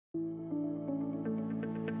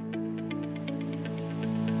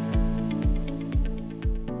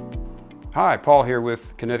Hi, Paul here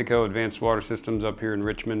with Kinetico Advanced Water Systems up here in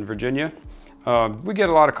Richmond, Virginia. We get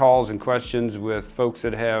a lot of calls and questions with folks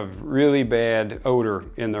that have really bad odor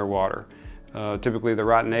in their water. Typically the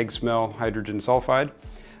rotten egg smell, hydrogen sulfide.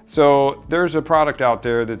 So there's a product out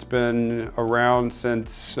there that's been around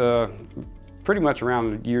since pretty much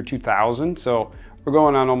around the year 2000. So we're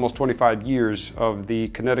going on almost 25 years of the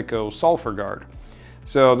Kinetico Sulfur Guard.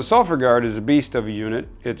 So the Sulfur Guard is a beast of a unit.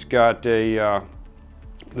 It's got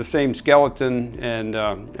the same skeleton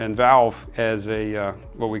and valve as a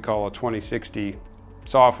what we call a 2060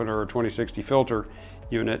 softener or 2060 filter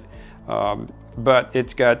unit, but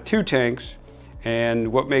it's got two tanks,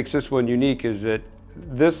 and what makes this one unique is that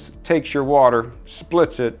this takes your water,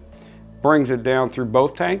 splits it, brings it down through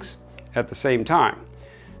both tanks at the same time,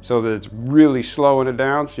 so that it's really slowing it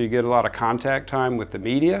down, so you get a lot of contact time with the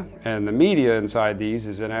media. And the media inside these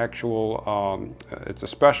is an actual it's a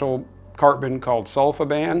special carbon called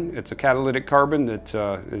Sulaband. It's a catalytic carbon that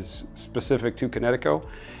is specific to Kinetico,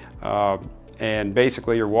 and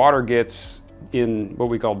basically your water gets in what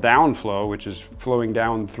we call downflow, which is flowing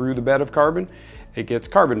down through the bed of carbon. It gets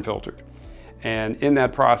carbon filtered, and in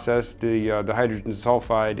that process the hydrogen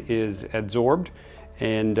sulfide is adsorbed,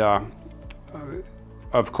 and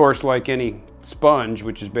of course, like any sponge,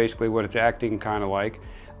 which is basically what it's acting kind of like,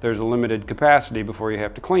 there's a limited capacity before you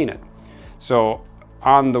have to clean it. So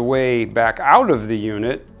on the way back out of the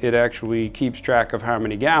unit, it actually keeps track of how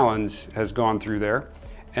many gallons has gone through there.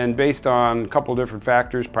 And based on a couple different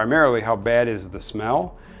factors, primarily how bad is the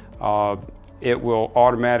smell, it will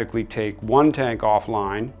automatically take one tank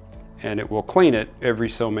offline and it will clean it every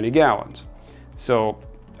so many gallons. So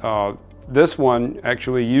this one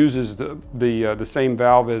actually uses the same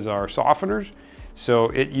valve as our softeners. So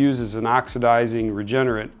it uses an oxidizing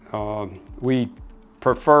regenerant. We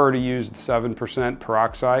prefer to use the 7%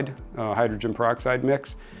 peroxide, hydrogen peroxide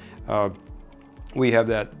mix. We have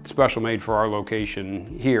that special made for our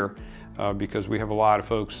location here because we have a lot of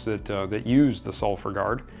folks that use the Sulfur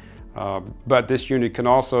Guard. But this unit can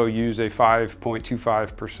also use a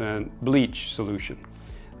 5.25% bleach solution.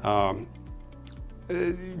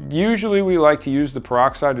 Usually we like to use the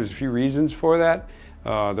peroxide. There's a few reasons for that.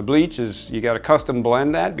 The bleach is, you got to custom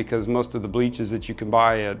blend that, because most of the bleaches that you can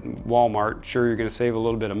buy at Walmart, sure, you're going to save a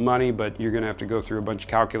little bit of money, but you're going to have to go through a bunch of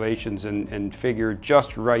calculations and figure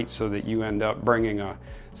just right so that you end up bringing a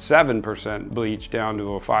 7% bleach down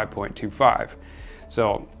to a 5.25.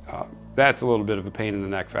 So that's a little bit of a pain in the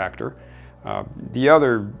neck factor. The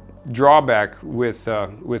other drawback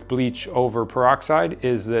with bleach over peroxide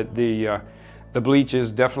is that the bleach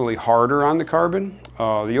is definitely harder on the carbon.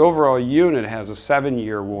 The overall unit has a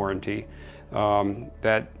 7-year warranty.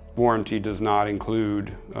 That warranty does not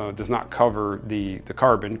include, does not cover the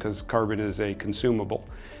carbon, because carbon is a consumable.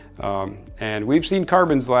 And we've seen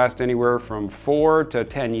carbons last anywhere from 4 to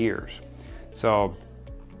 10 years. So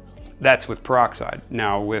that's with peroxide.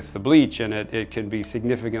 Now with the bleach in it, it can be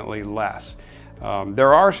significantly less.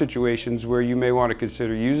 There are situations where you may want to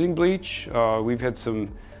consider using bleach. We've had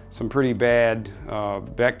some pretty bad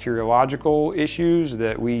bacteriological issues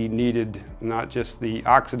that we needed not just the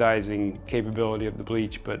oxidizing capability of the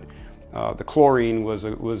bleach, but the chlorine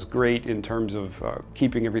was great in terms of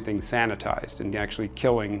keeping everything sanitized and actually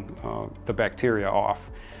killing the bacteria off.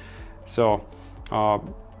 So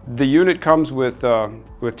the unit comes with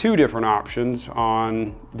two different options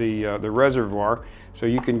on the reservoir. So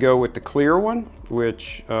you can go with the clear one,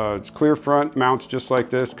 which it's clear front, mounts just like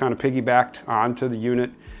this, kind of piggybacked onto the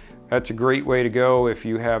unit. That's a great way to go if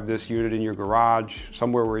you have this unit in your garage,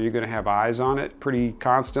 somewhere where you're going to have eyes on it pretty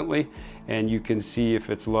constantly, and you can see if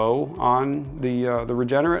it's low on the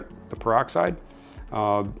regenerant, the peroxide.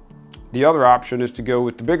 The other option is to go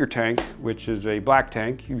with the bigger tank, which is a black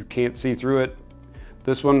tank. You can't see through it.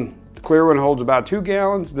 This one, the clear one, holds about 2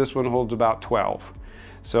 gallons. This one holds about 12.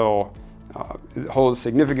 So it holds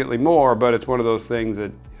significantly more, but it's one of those things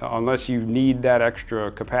that unless you need that extra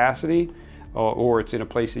capacity, or it's in a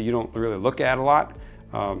place that you don't really look at a lot,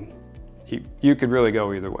 you could really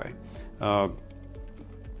go either way.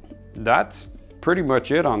 That's pretty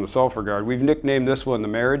much it on the Sulfur Guard. We've nicknamed this one the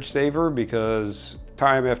marriage saver, because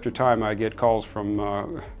time after time I get calls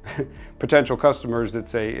from potential customers that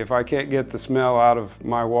say, if I can't get the smell out of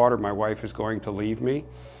my water, my wife is going to leave me.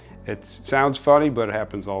 It sounds funny, but it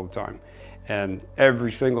happens all the time. And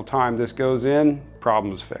every single time this goes in,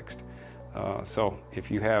 problem is fixed. So if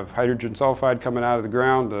you have hydrogen sulfide coming out of the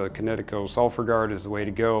ground, the Kinetico Sulfur Guard is the way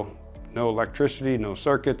to go. No electricity, no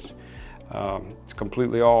circuits. It's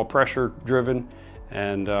completely all pressure driven,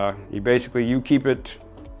 and you keep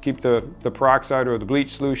the peroxide or the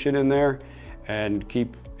bleach solution in there, and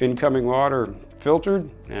keep incoming water filtered,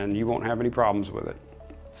 and you won't have any problems with it.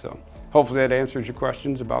 So hopefully that answers your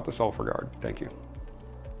questions about the Sulfur Guard. Thank you.